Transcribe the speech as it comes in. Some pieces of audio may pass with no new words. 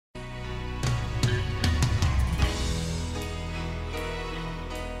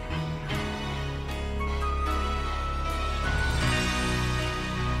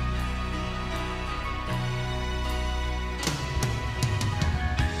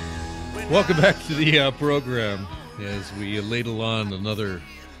Welcome back to the program as we ladle on another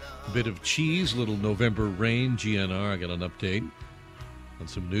bit of cheese, little November rain, GNR. I got an update on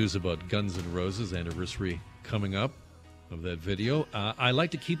some news about Guns N' Roses anniversary coming up of that video. I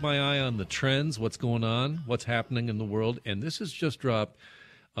like to keep my eye on the trends, what's going on, what's happening in the world, and this has just dropped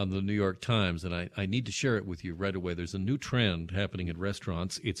on the New York Times, and I need to share it with you right away. There's a new trend happening in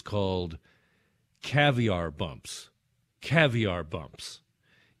restaurants. It's called caviar bumps. Caviar bumps,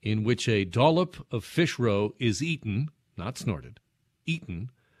 in which a dollop of fish roe is eaten, not snorted,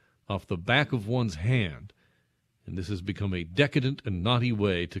 eaten off the back of one's hand. And this has become a decadent and naughty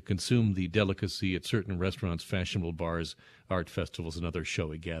way to consume the delicacy at certain restaurants, fashionable bars, art festivals, and other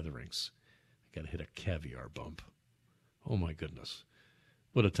showy gatherings. I got to hit a caviar bump. Oh, my goodness.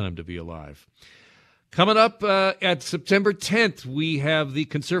 What a time to be alive. Coming up at September 10th, we have the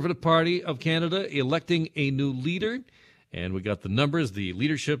Conservative Party of Canada electing a new leader. And we got the numbers, the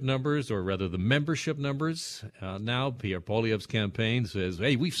leadership numbers, or rather the membership numbers. Now, Pierre Poilievre's campaign says,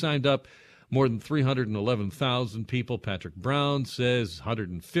 hey, we've signed up more than 311,000 people. Patrick Brown says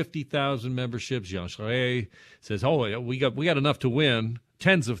 150,000 memberships. Jean Charest says, oh, we got enough to win.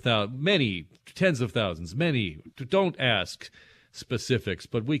 Tens of thousands, many. Don't ask specifics,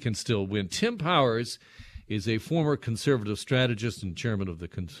 but we can still win. Tim Powers is a former Conservative strategist and chairman of the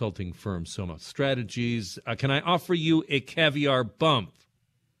consulting firm Soma Strategies. Can I offer you a caviar bump?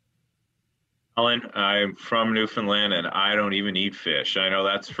 Alan, I'm from Newfoundland, and I don't even eat fish. I know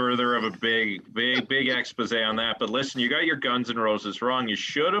that's further of a big expose on that. But listen, you got your Guns N' Roses wrong. You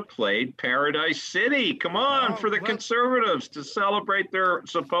should have played Paradise City. Come on, for the Conservatives to celebrate their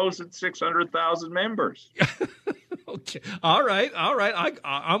supposed 600,000 members. Okay. All right.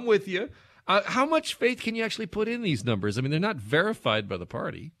 I'm with you. How much faith can you actually put in these numbers? I mean, they're not verified by the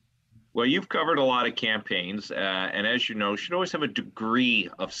party. Well, you've covered a lot of campaigns, and as you know, you should always have a degree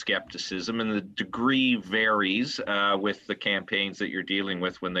of skepticism, and the degree varies with the campaigns that you're dealing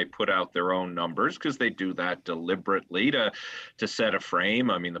with when they put out their own numbers, because they do that deliberately to set a frame.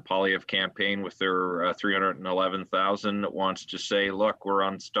 I mean, the Poilievre campaign with their 311,000 wants to say, look, we're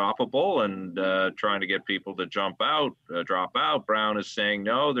unstoppable, and trying to get people to drop out. Brown is saying,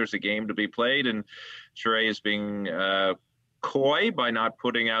 no, there's a game to be played, and Charest is being coy by not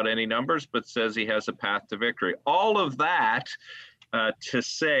putting out any numbers, but says he has a path to victory. All of that to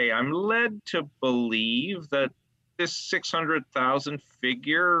say, I'm led to believe that this 600,000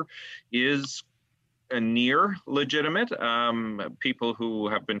 figure is near legitimate. People who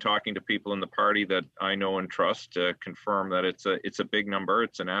have been talking to people in the party that I know and trust confirm that it's a big number.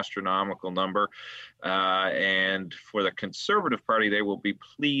 It's an astronomical number. And for the Conservative Party, they will be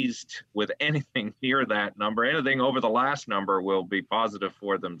pleased with anything near that number. Anything over the last number will be positive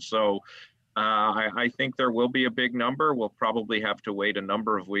for them. So I think there will be a big number. We'll probably have to wait a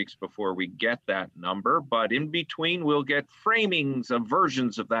number of weeks before we get that number. But in between, we'll get framings of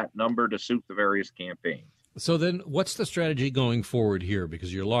versions of that number to suit the various campaigns. So then what's the strategy going forward here?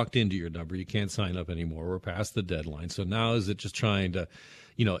 Because you're locked into your number. You can't sign up anymore. We're past the deadline. So now is it just trying to,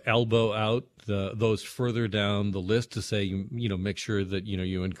 elbow out those further down the list to say, make sure that,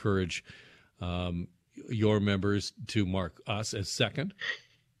 you encourage your members to mark us as second?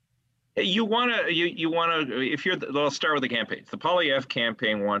 You want to, let's start with the campaigns. The Poilievre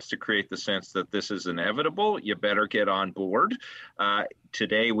campaign wants to create the sense that this is inevitable. You better get on board.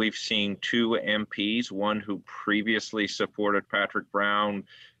 Today, we've seen two MPs, one who previously supported Patrick Brown,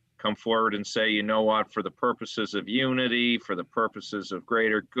 come forward and say, you know what, for the purposes of unity, for the purposes of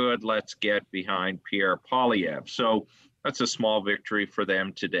greater good, let's get behind Pierre Poilievre. So that's a small victory for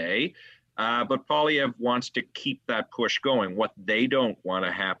them today. But Poilievre wants to keep that push going. What they don't want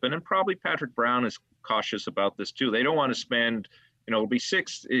to happen, and probably Patrick Brown is cautious about this too, they don't want to spend, it'll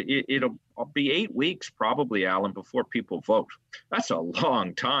be 8 weeks probably, Alan, before people vote. That's a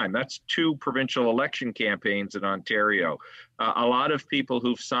long time. That's 2 provincial election campaigns in Ontario. A lot of people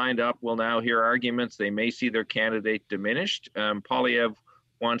who've signed up will now hear arguments. They may see their candidate diminished. Poilievre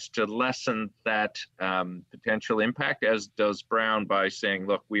wants to lessen that potential impact, as does Brown, by saying,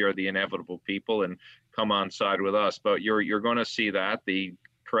 look, we are the inevitable people and come on side with us. But you're going to see that, the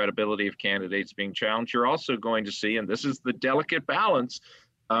credibility of candidates being challenged. You're also going to see, and this is the delicate balance,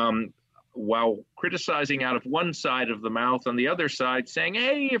 while criticizing out of one side of the mouth, on the other side saying,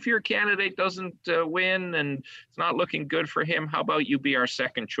 hey, if your candidate doesn't win and it's not looking good for him, how about you be our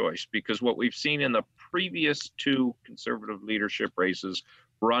second choice? Because what we've seen in the previous 2 Conservative leadership races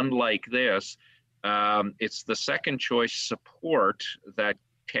run like this, it's the second choice support that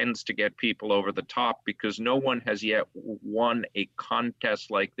tends to get people over the top, because no one has yet won a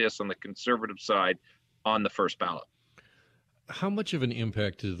contest like this on the Conservative side on the first ballot. How much of an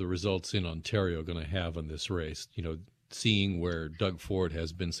impact is the results in Ontario going to have on this race? Seeing where Doug Ford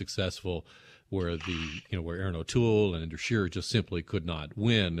has been successful, where where Aaron O'Toole and Andrew Scheer just simply could not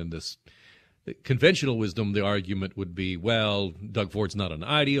win, and this conventional wisdom, the argument would be, well, Doug Ford's not an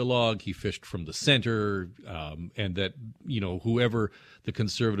ideologue. He fished from the center, and that, whoever the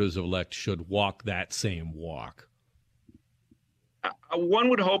Conservatives elect should walk that same walk. One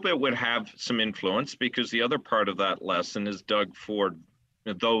would hope it would have some influence, because the other part of that lesson is Doug Ford,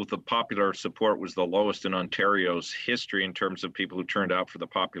 though the popular support was the lowest in Ontario's history in terms of people who turned out for the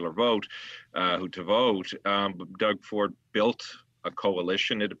popular vote, to vote, Doug Ford built a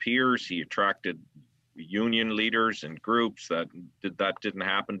coalition, it appears. He attracted union leaders and groups that didn't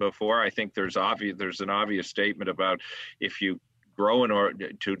happen before. I think there's an obvious statement about, if you grow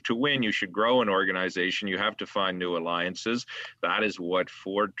to win, you should grow an organization. You have to find new alliances. That is what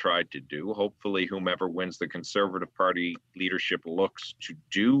Ford tried to do. Hopefully, whomever wins the Conservative Party leadership looks to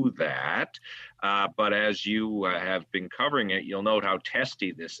do that. But as you have been covering it, you'll note how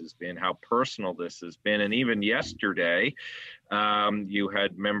testy this has been, how personal this has been. And even yesterday, you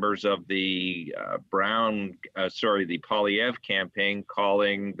had members of the the Poilievre campaign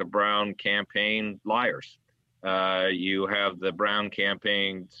calling the Brown campaign liars. You have the Brown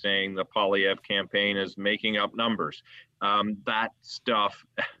campaign saying the Poilievre campaign is making up numbers. That stuff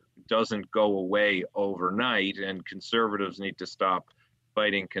doesn't go away overnight, and Conservatives need to stop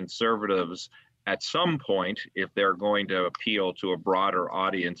fighting Conservatives at some point if they're going to appeal to a broader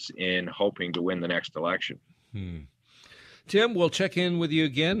audience in hoping to win the next election. Tim, we'll check in with you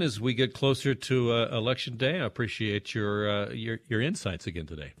again as we get closer to Election Day. I appreciate your insights again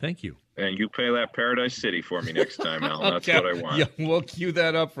today. Thank you. And you play that Paradise City for me next time, Alan. That's what I want. Yeah, we'll cue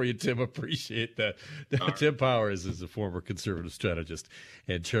that up for you, Tim. Appreciate that. Right. Tim Powers is a former Conservative strategist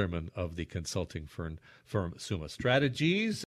and chairman of the consulting firm Summa Strategies.